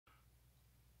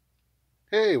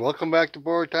Hey, welcome back to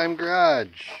Borrowed Time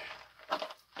Garage.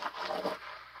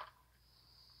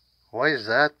 Why is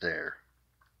that there?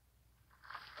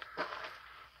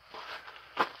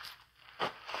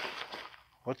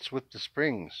 What's with the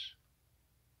springs?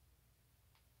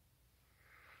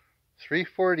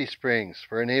 340 springs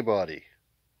for an A-body.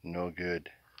 No good.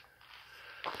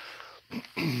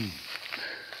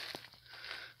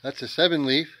 That's a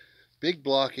 7-leaf, big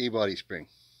block A-body spring.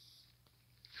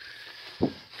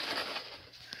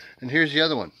 And here's the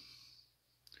other one.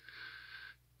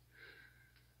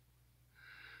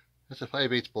 That's a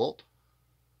 5/8 bolt.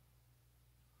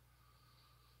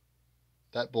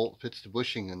 That bolt fits the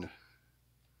bushing on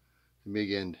the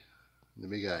big end, the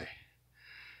big eye.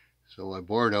 So I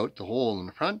bored out the hole in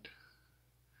the front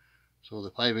so the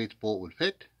 5/8 bolt would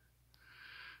fit.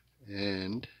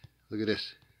 And look at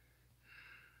this.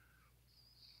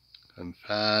 I'm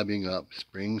fabbing up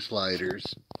spring sliders.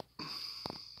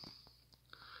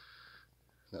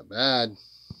 Not bad.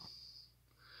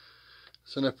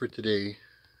 That's enough for today.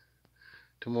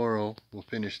 Tomorrow we'll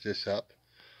finish this up.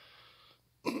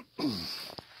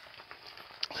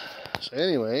 So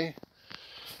anyway,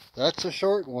 that's a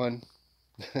short one.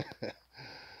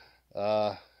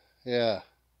 Yeah,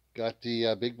 got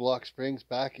the big block springs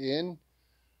back in.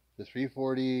 The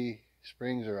 340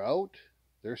 springs are out.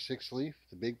 They're 6-leaf.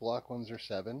 The big block ones are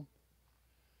 7.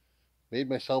 Made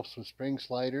myself some spring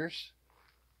sliders.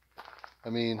 I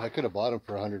mean, I could have bought them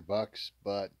for $100,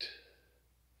 but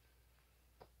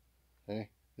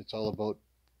hey, it's all about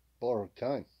borrowed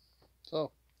time.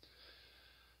 So,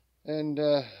 and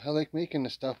I like making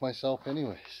the stuff myself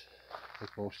anyways,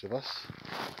 like most of us.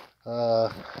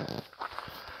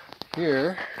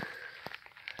 Here,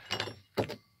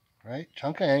 right,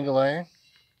 chunk of angle iron.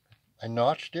 I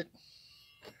notched it,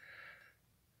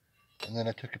 and then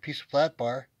I took a piece of flat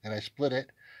bar and I split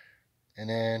it, and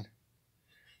then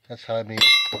that's how I made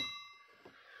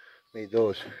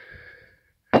those.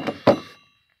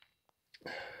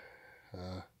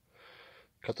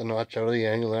 Cut the notch out of the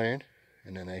angle iron,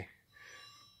 and then I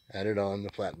added on the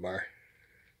flat bar.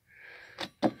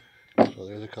 So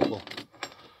there's a couple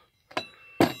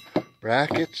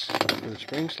brackets for the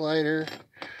spring slider,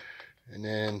 and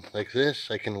then like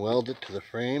this I can weld it to the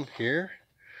frame here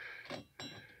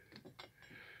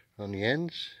on the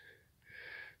ends,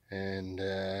 and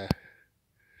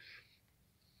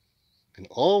in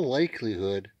all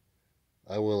likelihood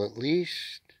I will at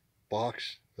least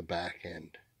box the back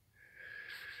end.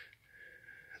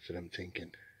 That's what I'm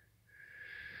thinking.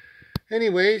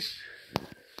 Anyways,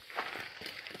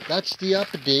 that's the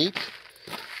update.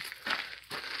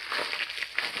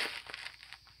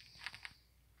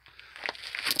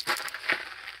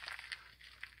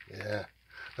 Yeah,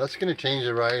 that's going to change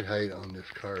the ride height on this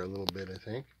car a little bit, I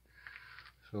think.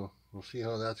 So we'll see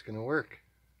how that's going to work.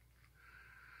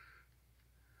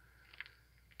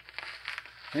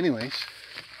 Anyways,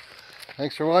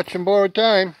 thanks for watching Borrowed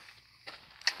Time.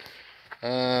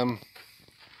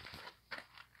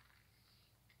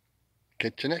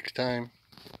 Catch you next time.